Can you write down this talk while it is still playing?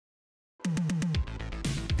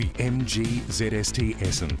The MG ZST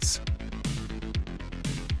Essence.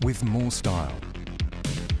 With more style.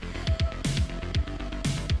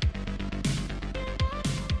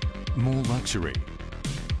 More luxury.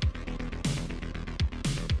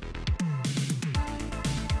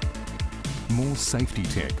 More safety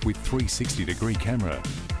tech with 360-degree camera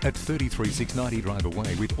at $33,690 drive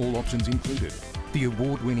away with all options included. The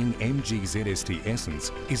award-winning MG ZST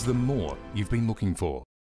Essence is the more you've been looking for.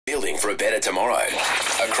 Building for a better tomorrow.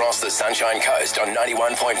 Across the Sunshine Coast on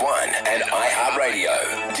 91.1 and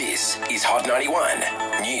iHeartRadio. This is Hot 91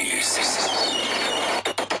 News.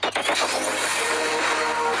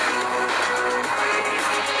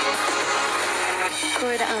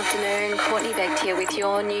 Good afternoon, Courtney Beck here with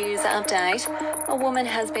your news update. A woman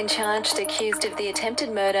has been charged accused of the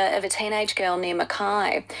attempted murder of a teenage girl near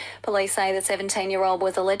Mikey. Police say the 17-year-old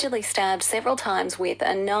was allegedly stabbed several times with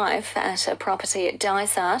a knife at a property at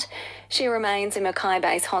Dysart. She remains in Mikey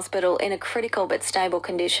Base Hospital in a critical but stable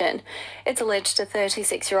condition. It's alleged a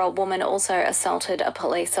 36-year-old woman also assaulted a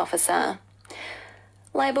police officer.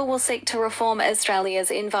 Labor will seek to reform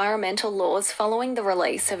Australia's environmental laws following the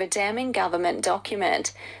release of a damning government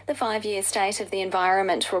document. The 5-year State of the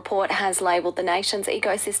Environment report has labelled the nation's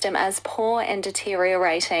ecosystem as poor and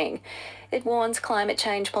deteriorating. It warns climate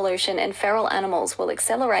change, pollution and feral animals will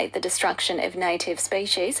accelerate the destruction of native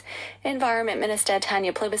species. Environment Minister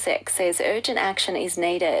Tanya Plibersek says urgent action is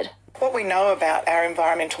needed. What we know about our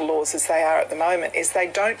environmental laws as they are at the moment is they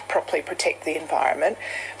don't properly protect the environment,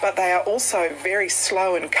 but they are also very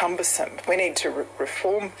slow and cumbersome. We need to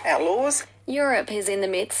reform our laws. Europe is in the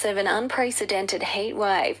midst of an unprecedented heat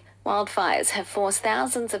wave. Wildfires have forced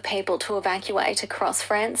thousands of people to evacuate across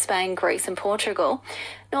France, Spain, Greece and Portugal.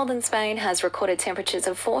 Northern Spain has recorded temperatures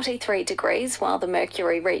of 43 degrees, while the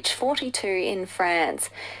mercury reached 42 in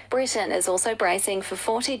France. Britain is also bracing for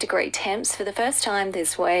 40-degree temps for the first time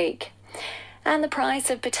this week. And the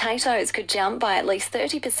price of potatoes could jump by at least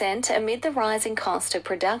 30% amid the rising cost of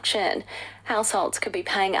production. Households could be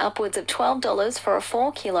paying upwards of $12 for a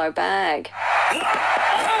 4-kilo bag.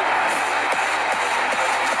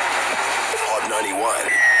 Hot 91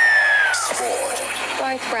 Sport.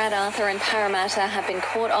 Both Brad Arthur and Parramatta have been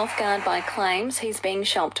caught off guard by claims he's being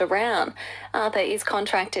shopped around. Arthur is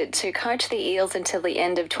contracted to coach the Eels until the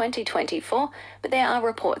end of 2024, but there are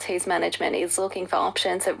reports his management is looking for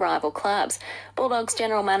options at rival clubs. Bulldogs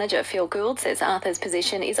general manager Phil Gould says Arthur's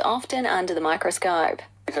position is often under the microscope.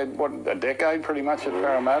 He's had, a decade pretty much at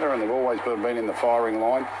Parramatta, and they've always been in the firing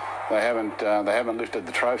line. They haven't lifted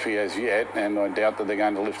the trophy as yet, and I doubt that they're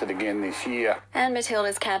going to lift it again this year. And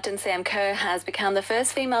Matilda's captain Sam Kerr has become the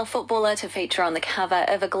first female footballer to feature on the cover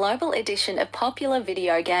of a global edition of popular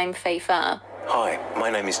video game FIFA. Hi, my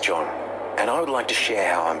name is John, and I would like to share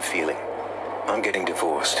how I'm feeling. I'm getting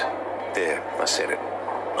divorced. There, I said it.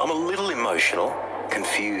 I'm a little emotional,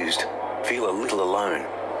 confused, feel a little alone.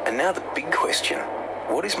 And now the big question,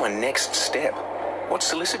 what is my next step? What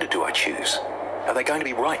solicitor do I choose? Are they going to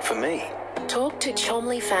be right for me? Talk to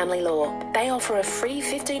Chomley Family Law. They offer a free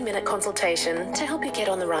 15-minute consultation to help you get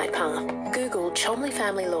on the right path. Google Chomley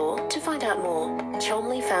Family Law to find out more.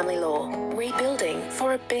 Chomley Family Law. Rebuilding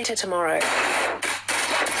for a better tomorrow.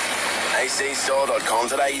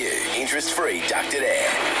 ACstore.com.au. Interest-free ducted air.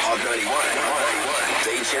 Hot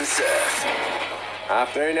 91 Beach and Surf.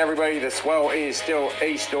 Afternoon, everybody. The swell is still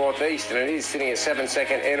east-northeast, and it is sitting at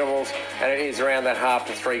 7-second intervals, and it is around that 1/2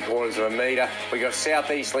 to 3/4 of a metre. We got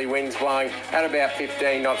southeasterly winds blowing at about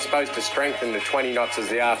 15 knots, supposed to strengthen to 20 knots as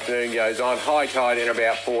the afternoon goes on. High tide in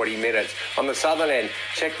about 40 minutes. On the southern end,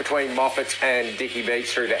 check between Moffats and Dickey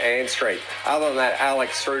Beach through to Ann Street. Other than that,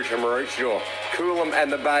 Alex through to Maroochydore, Coolum and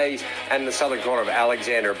the Bays, and the southern corner of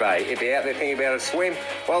Alexandra Bay. If you're out there thinking about a swim,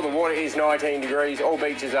 well, the water is 19 degrees. All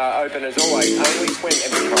beaches are open as always. Only swim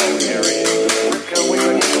and patrol areas. Rip curl, we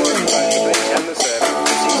got indoors for both the beach and the surf.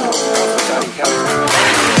 Across the sunny coast.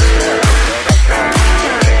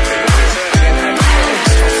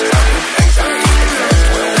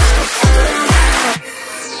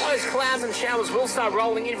 Those clouds and showers will start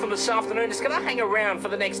rolling in from this afternoon. It's going to hang around for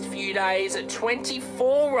the next few days.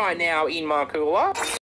 24 right now in Marcoola.